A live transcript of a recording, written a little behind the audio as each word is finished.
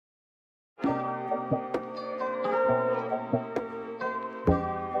Okay,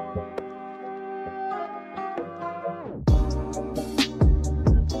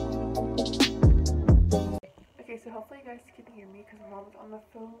 so hopefully you guys can hear me because my mom's on the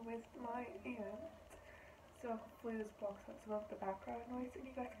phone with my aunt. So hopefully this blocks out some of the background noise and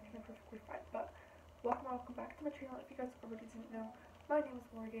you guys can hear me perfectly fine. But welcome back to my channel. If you guys already didn't know, my name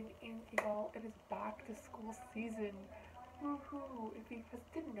is Morgan and y'all, it is back to school season. Woohoo! If you guys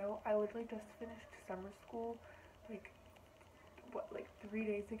didn't know, I literally just finished summer school like 3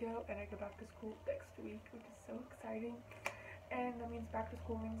 days ago, and I go back to school next week, which is so exciting. And that means back to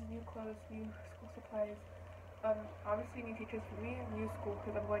school means new clothes, new school supplies. Obviously new teachers for me and new school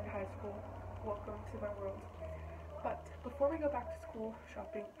because I'm going to high school. Welcome to my world. But before we go back to school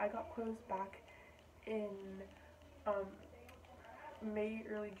shopping, I got clothes back in May,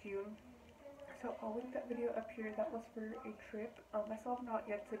 early June. So I'll link that video up here. That was for a trip. I still have not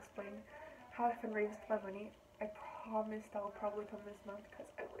yet to explain how I fundraised my money. I promise that will probably come this month because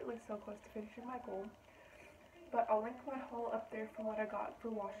I'm really so close to finishing my goal. But I'll link my haul up there from what I got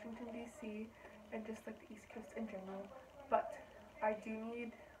for Washington, D.C. and just like the East Coast in general. But I do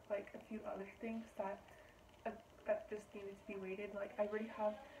need like a few other things that just needed to be weighted. Like I already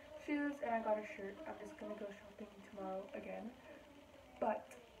have shoes and I got a shirt. I'm just gonna go shopping tomorrow again. But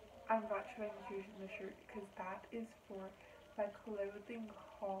I'm not showing the shoes and the shirt because that is for my clothing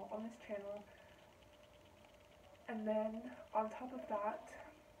haul on this channel. And then on top of that,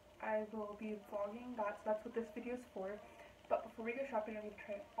 I will be vlogging that, so that's what this video is for. But before we go shopping, I need to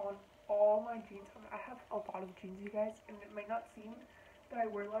try on all my jeans. I have a lot of jeans, you guys, and it might not seem that I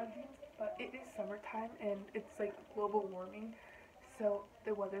wear a lot of jeans, but it is summertime and it's like global warming, so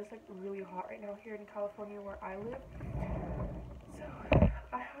the weather is like really hot right now here in California where I live. So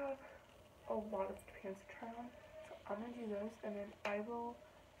I have a lot of pants to try on, so I'm gonna do those and then I will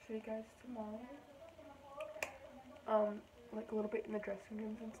show you guys tomorrow. Like a little bit in the dressing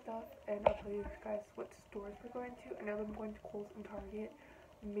rooms and stuff, and I'll tell you guys what stores we're going to. I know that I'm going to Kohl's and Target,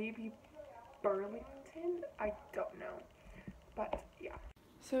 maybe Burlington, I don't know, but yeah.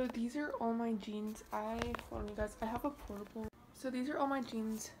 So these are all my jeans. Hold on you guys, I have a portable. So these are all my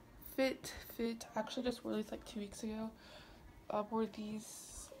jeans. Fit, I actually just wore these like 2 weeks ago. Wore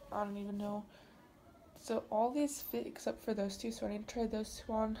these, I don't even know. So all these fit except for those two, so I need to try those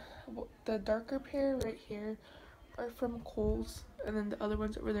two on. The darker pair right here are from Kohl's, and then the other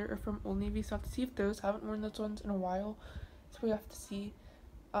ones over there are from Old Navy, so I have to see if those. I haven't worn those ones in a while, so we have to see.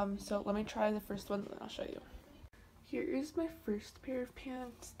 So let me try the first one and then I'll show you. Here is my first pair of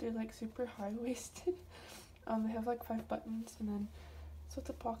pants. They're like super high-waisted. They have like 5 buttons, and then that's what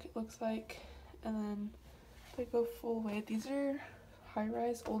the pocket looks like, and then they go full way. These are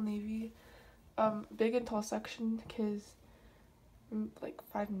high-rise Old Navy, big and tall section because I'm like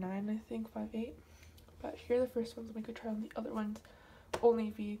 5'9", I think 5'8". But here are the first ones. Let me go try on the other ones. Old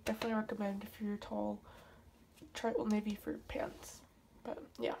Navy, definitely recommend if you're tall, try Old Navy for pants. But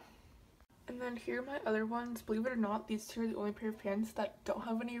yeah. And then here are my other ones. Believe it or not, these two are the only pair of pants that don't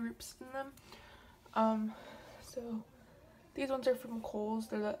have any rips in them. So these ones are from Kohl's.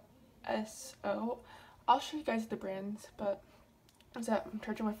 They're the SO. I'll show you guys the brands, but I'm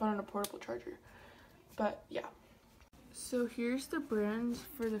charging my phone on a portable charger. But yeah. So here's the brands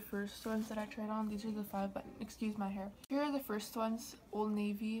for the first ones that I tried on. These are the 5 button, excuse my hair. Here are the first ones, Old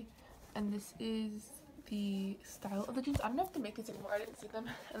Navy, and this is the style of the jeans. I don't know if they make these anymore, I didn't see them.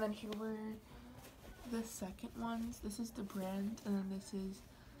 And then here were the second ones. This is the brand, and then this is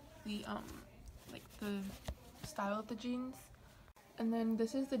the like the style of the jeans. And then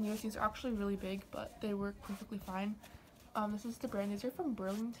this is the newest. These are actually really big, but they work perfectly fine. This is the brand. These are from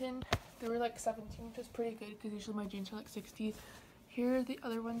Burlington. They were like 17, which is pretty good because usually my jeans are like 60. Here are the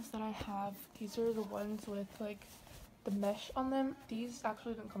other ones that I have. These are the ones with like the mesh on them. These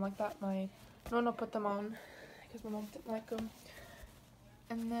actually didn't come like that. My nonna put them on because my mom didn't like them.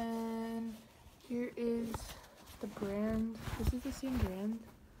 And then here is the brand. This is the same brand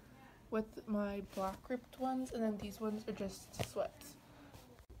with my black ripped ones, and then these ones are just sweats.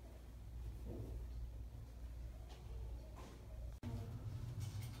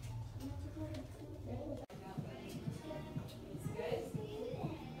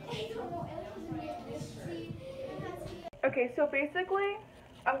 Okay, so basically,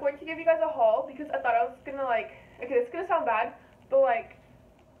 I'm going to give you guys a haul because I thought I was gonna like, okay, this is gonna sound bad, but like,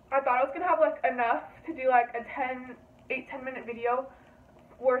 I thought I was gonna have like enough to do like a 10 minute video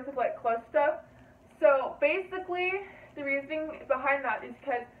worth of like clothes stuff. So basically, the reasoning behind that is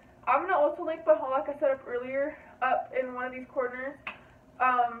because I'm gonna also link my haul like I set up earlier up in one of these corners.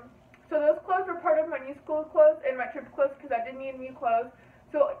 So those clothes were part of my new school clothes and my trip clothes because I did need new clothes.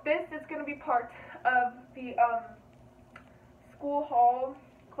 So this is going to be part of the school haul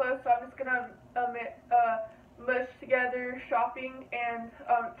clothes, so I'm just gonna mush together shopping and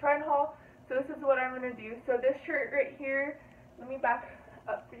try and haul. So this is what I'm gonna do. So this shirt right here, let me back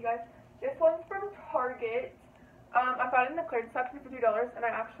up for you guys. This one's from Target. I found it in the clearance section for $3 and I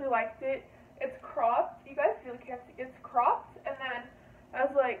actually liked it. It's cropped. You guys really can't see. It's cropped and then has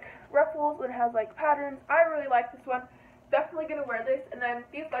like ruffles and has like patterns. I really like this one. Definitely gonna wear this. And then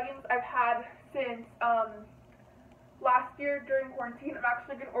these leggings I've had since last year during quarantine. I'm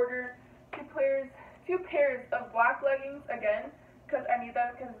actually gonna order two pairs of black leggings again because I need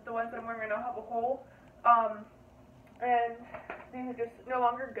them because the ones that I'm wearing right now have a hole. And these are just no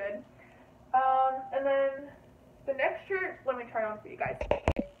longer good. And then the next shirt, let me try on for you guys.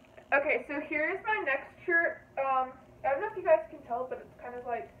 Okay, so here's my next shirt. I don't know if you guys can tell, but it's kind of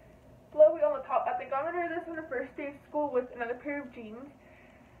like flowy on the top. I think I'm gonna wear this on the first day of school with another pair of jeans.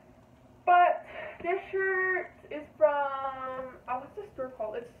 But this shirt is from, what's the store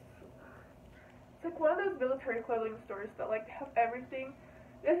called? It's like one of those military clothing stores that like have everything.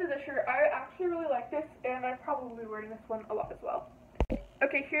 This is a shirt. I actually really like this, and I'm probably wearing this one a lot as well.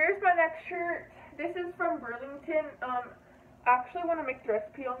 Okay, here's my next shirt. This is from Burlington. I actually want to make the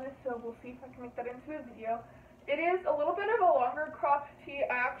recipe on this, so we'll see if I can make that into a video. It is a little bit of a longer cropped tee.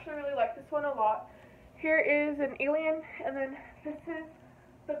 I actually really like this one a lot. Here is an alien, and then this is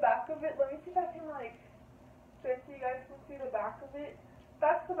the back of it. Let me see if I can like show it so you guys can see the back of it.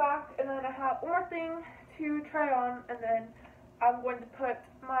 That's the back, and then I have one more thing to try on, and then I'm going to put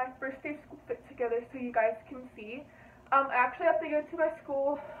my first day school fit together so you guys can see. I actually have to go to my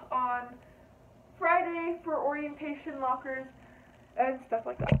school on Friday for orientation lockers and stuff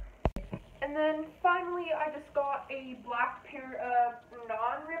like that. And then finally I just got a black pair of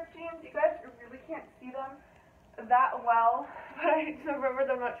non-ripped jeans. You guys really can't see them that well, but I just remember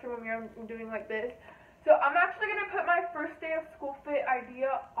them not showing me. I'm doing like this. So I'm actually going to put my first day of school fit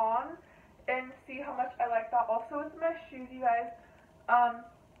idea on and see how much I like that. Also with my shoes, you guys.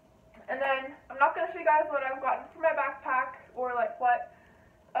 And then I'm not going to show you guys what I've gotten for my backpack or like what.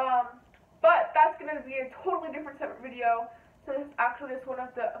 But that's going to be a totally different separate video. So this is actually just one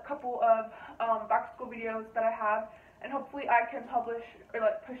of a couple of back to school videos that I have. And hopefully I can publish or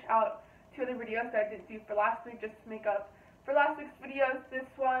like push out 2 other videos that I didn't do for last week just to make up for last week's videos. This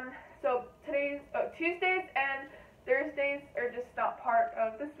one. So Tuesdays and Thursdays are just not part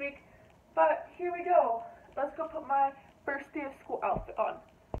of this week. But here we go. Let's go put my first day of school outfit on.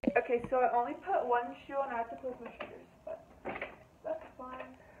 Okay, so I only put one shoe on. I have to put my shoes, but that's fine.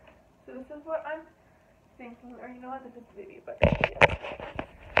 So this is what I'm thinking, or you know what, this is the baby, but yeah.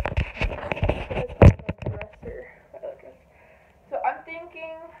 This is my dresser. So I'm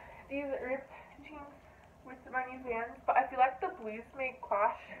thinking these ripped jeans with my new Vans, but I feel like the blues may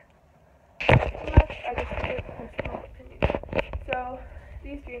clash too much. I just have a personal opinion. So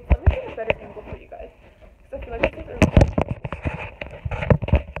these jeans, let me get a better angle for you guys, because I feel like this is really hard.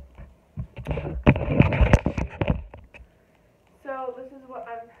 So this is what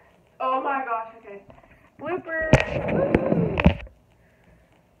I'm, oh my gosh, okay. Bloopers! Woo!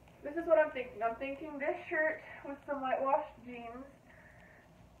 This is what I'm thinking. I'm thinking this shirt with some whitewashed jeans,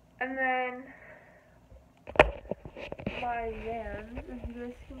 and then my Vans, as you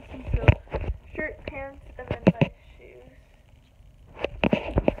guys can see, so shirt, pants, and then my shoes.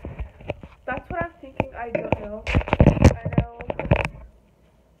 That's what I'm thinking. I don't know. I know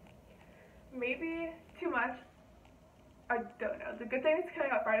maybe too much. I don't know. The good thing is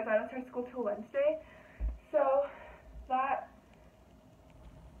coming out Friday, so I don't start school till Wednesday. So that,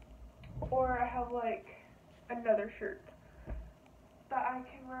 or I have like another shirt that I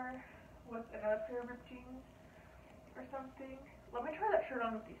can wear with another pair of ripped jeans or something. Let me try that shirt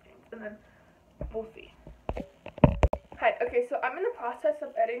on with these jeans, and then we'll see. Hi, okay, so I'm in the process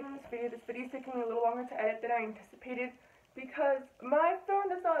of editing this video. This video is taking me a little longer to edit than I anticipated because my phone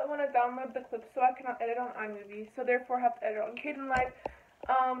does not want to download the clips, so I cannot edit on iMovie, so therefore I have to edit on Kdenlive.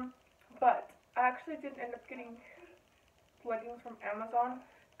 But I actually didn't end up getting leggings from Amazon.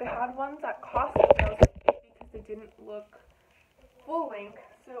 They had ones at Costco that I was like because they didn't look full length,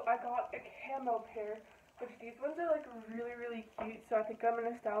 so I got a camo pair, which these ones are like really, really cute, so I think I'm going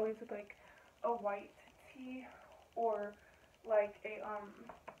to style these with like a white tee or like a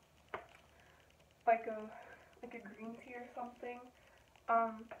green tee or something.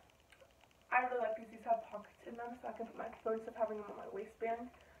 I really like these. These have pockets in them, so I can put my phone instead of having them on my waistband.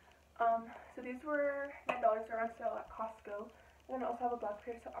 So these were $9. They're on sale at Costco. And then I also have a black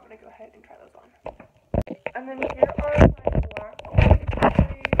pair, so I'm going to go ahead and try those on. And then here are my black ones.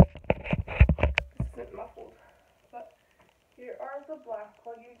 This isn't muffled, but here are the black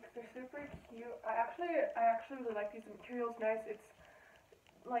leggings. They're super cute. I actually really like these. The material's nice. It's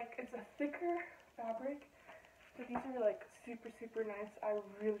a thicker fabric. So these are like super nice. I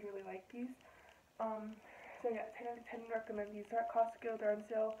really like these. So yeah, 10 out of 10 recommend these. They're at Costco, they're on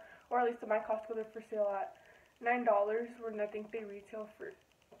sale, or at least at my Costco they're for sale at $9, when I think they retail for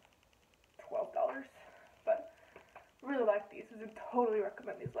 $12. But really like these. I would totally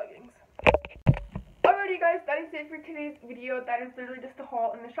recommend these leggings. Alrighty guys, that is it for today's video. That is literally just a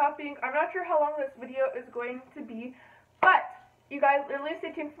haul and the shopping. I'm not sure how long this video is going to be, but you guys literally stay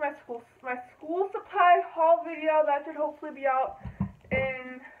tuned for my school supply haul video. That should hopefully be out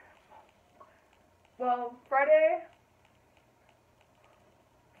in, well, Friday.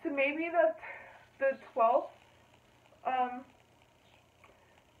 So maybe the 12th.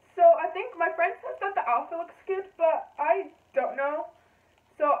 So I think my friend says that the outfit looks good, but I don't know.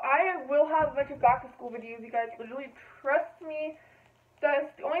 So I will have a bunch of back to school videos, you guys. Literally trust me. The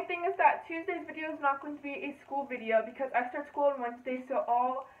only thing is that Tuesday's video is not going to be a school video because I start school on Wednesday, so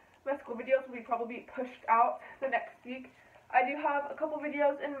all my school videos will probably pushed out the next week. I do have a couple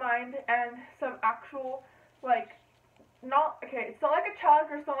videos in mind and some actual, like, it's not like a challenge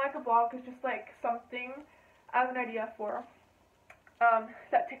or it's not like a vlog, it's just like something I have an idea for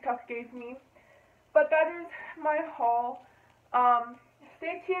that TikTok gave me. But that is my haul.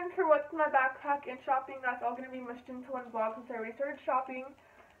 Stay tuned for what's in my backpack and shopping. That's all going to be mushed into one vlog since I already started shopping.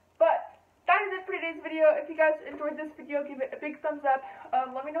 But that is it for today's video. If you guys enjoyed this video, give it a big thumbs up.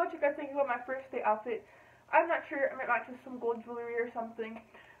 Let me know what you guys think about my first day outfit. I'm not sure. I might match with some gold jewelry or something.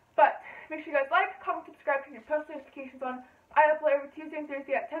 But make sure you guys like, comment, subscribe, turn your post notifications on. I upload every Tuesday and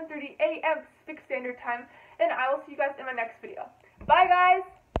Thursday at 10:30 a.m. Pacific Standard Time. And I will see you guys in my next video. Bye,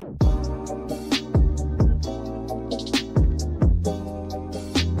 guys!